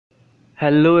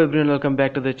Hello everyone, welcome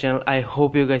back to the channel. I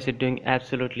hope you guys are doing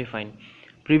absolutely fine.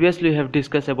 Previously we have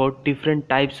discussed about different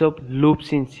types of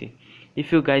loops in C.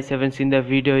 If you guys haven't seen the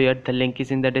video yet, the link is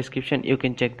in the description, you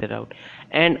can check that out.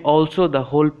 And also the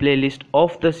whole playlist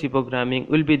of the C programming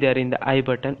will be there in the I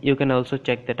button, you can also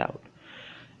check that out.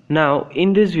 Now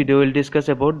in this video we'll discuss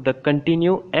about the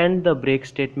continue and the break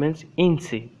statements in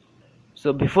C.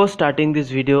 So before starting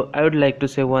this video, I would like to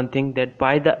say one thing, that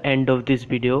by the end of this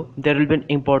video there will be an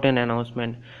important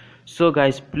announcement. So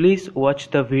guys, please watch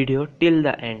the video till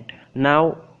the end.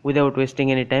 Now without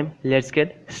wasting any time, let's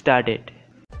get started.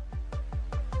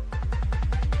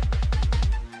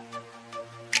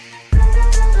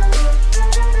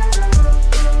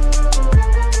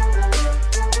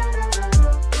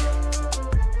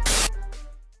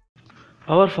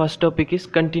 Our first topic is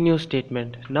continue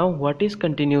statement. Now what is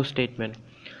continue statement?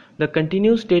 The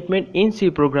continue statement in C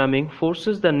programming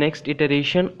forces the next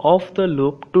iteration of the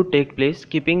loop to take place,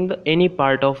 keeping any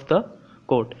part of the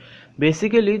code.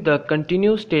 Basically the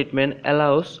continue statement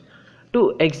allows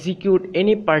to execute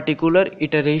any particular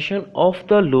iteration of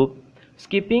the loop,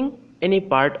 skipping any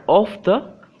part of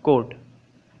the code.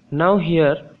 Now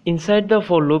here inside the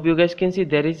for loop you guys can see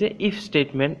there is a if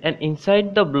statement, and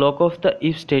inside the block of the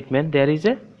if statement there is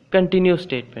a continue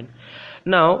statement.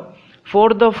 Now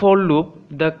for the for loop,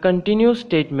 the continue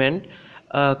statement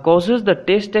causes the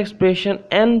test expression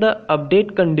and the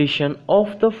update condition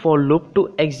of the for loop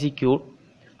to execute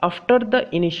after the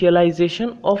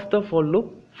initialization of the for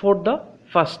loop for the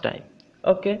first time.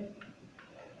 Okay,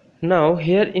 now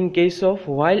here in case of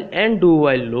while and do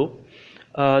while loop,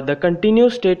 the continue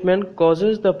statement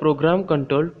causes the program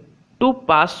control to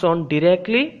pass on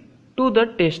directly to the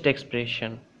test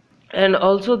expression. And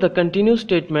also the continue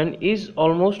statement is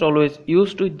almost always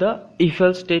used with the if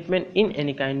else statement in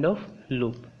any kind of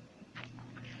loop.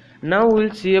 Now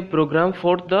we'll see a program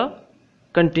for the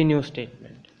continue statement.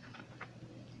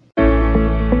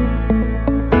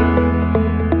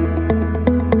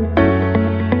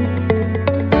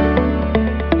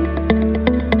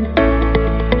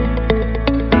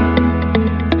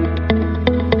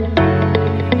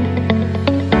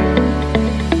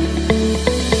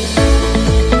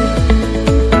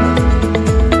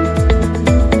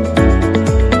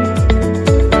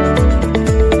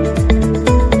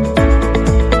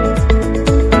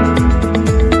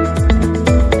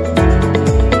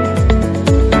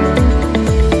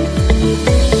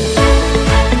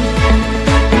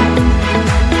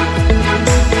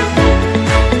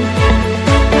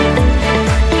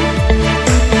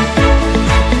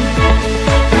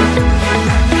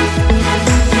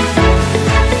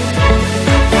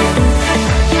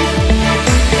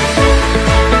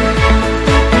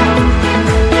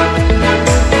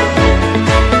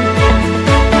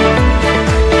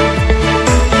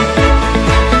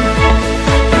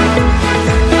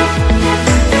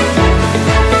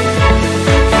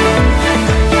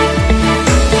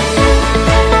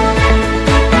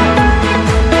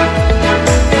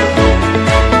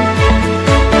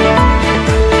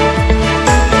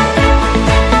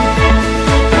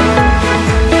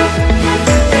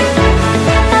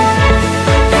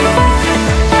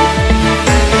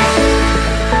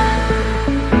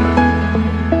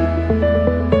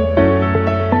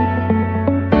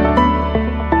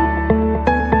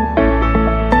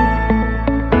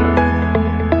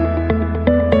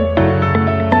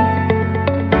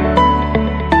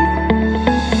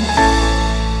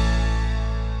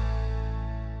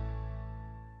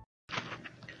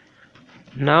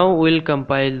 Now we'll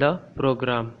compile the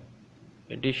program.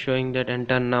 It is showing that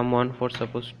enter num1 for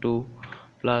suppose 2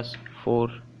 plus 4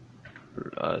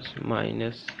 plus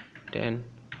minus 10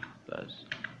 plus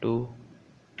 2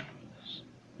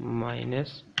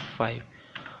 minus 5.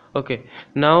 Okay,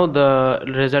 now the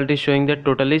result is showing that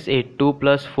total is 8. 2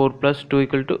 plus 4 plus 2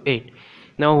 equal to 8.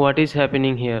 Now what is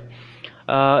happening here?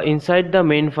 Inside the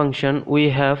main function we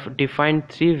have defined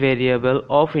 3 variables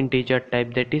of integer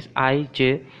type, that is I,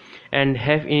 j, and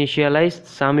have initialized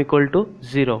sum equal to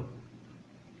 0.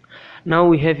 Now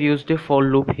we have used a for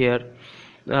loop here.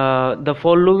 The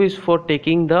for loop is for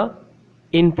taking the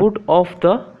input of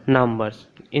the numbers.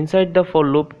 Inside the for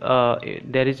loop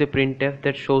there is a printf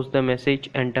that shows the message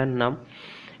enter num,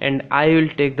 and I will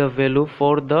take the value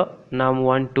for the num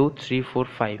 1 2 3 4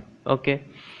 5. Okay,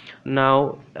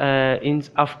 now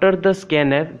after the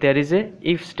scanf there is a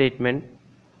if statement.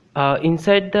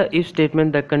 Inside the if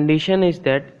statement the condition is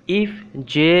that if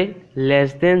j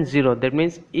less than 0, that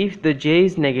means if the j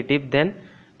is negative then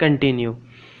continue,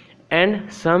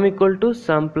 and sum equal to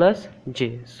sum plus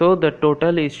j. So the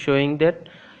total is showing that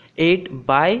 8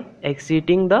 by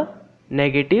exceeding the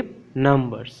negative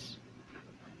numbers.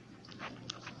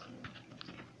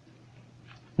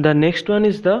 The next one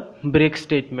is the break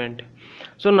statement.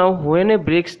 So now when a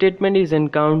break statement is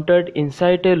encountered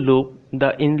inside a loop,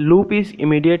 the loop is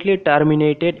immediately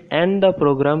terminated and the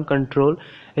program control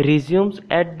resumes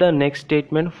at the next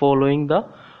statement following the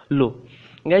loop.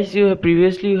 Guys, you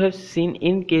have seen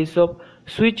in case of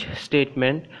switch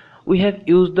statement, we have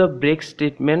used the break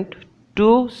statement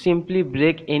to simply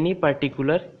break any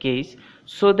particular case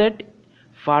so that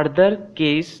further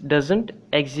case doesn't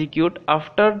execute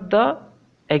after the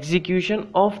execution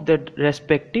of that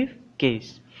respective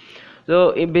case.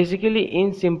 So basically,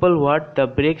 in simple word, the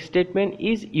break statement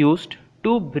is used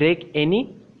to break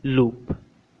any loop.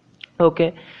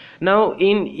 Okay, now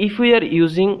if we are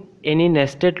using any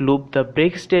nested loop, the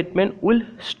break statement will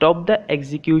stop the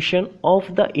execution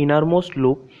of the innermost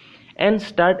loop and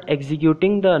start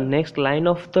executing the next line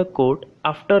of the code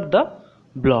after the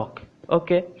block.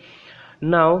 Okay,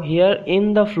 now here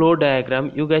in the flow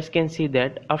diagram you guys can see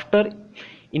that after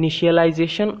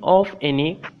initialization of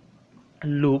any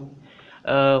loop,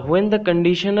 when the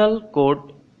conditional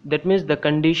code, that means the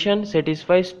condition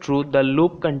satisfies true, the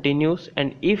loop continues,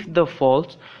 and if the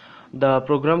false, the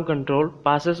program control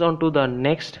passes on to the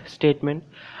next statement.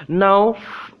 Now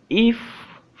if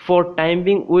for time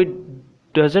being we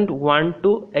doesn't want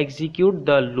to execute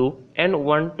the loop and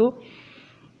want to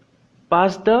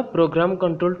pass the program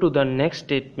control to the next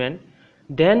statement,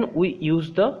 then we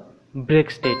use the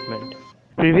break statement.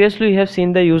 Previously we have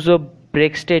seen the use of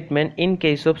break statement in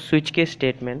case of switch case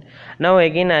statement. Now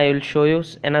again I will show you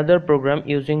another program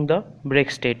using the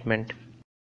break statement.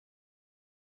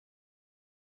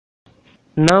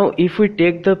 Now if we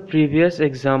take the previous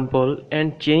example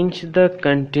and change the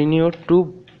continue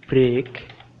to break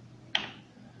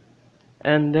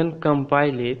and then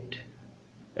compile it,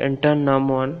 enter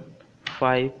num1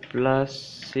 5 plus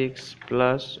 6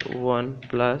 plus 1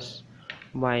 plus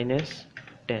minus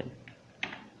 10.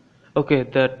 Okay,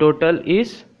 the total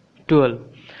is 12.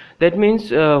 That means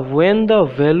when the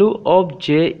value of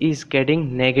j is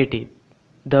getting negative,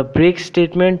 the break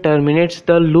statement terminates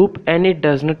the loop and it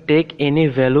does not take any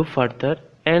value further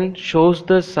and shows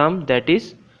the sum, that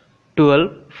is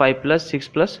 12, 5 plus 6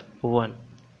 plus 1.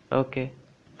 Okay,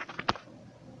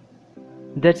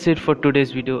 that's it for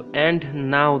today's video.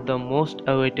 And now the most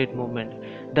awaited moment.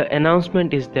 The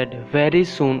announcement is that very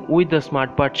soon we, the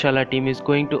Smart Pathshala team, is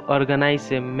going to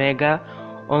organize a mega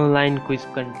online quiz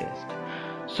contest.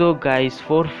 So guys,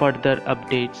 for further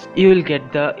updates you will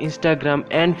get the Instagram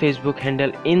and Facebook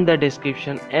handle in the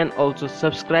description, and also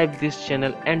subscribe this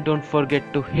channel and don't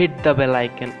forget to hit the bell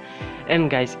icon. And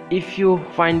guys, if you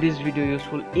find this video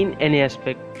useful in any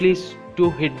aspect, please do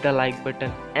hit the like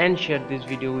button and share this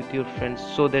video with your friends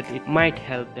so that it might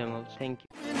help them also. Thank you.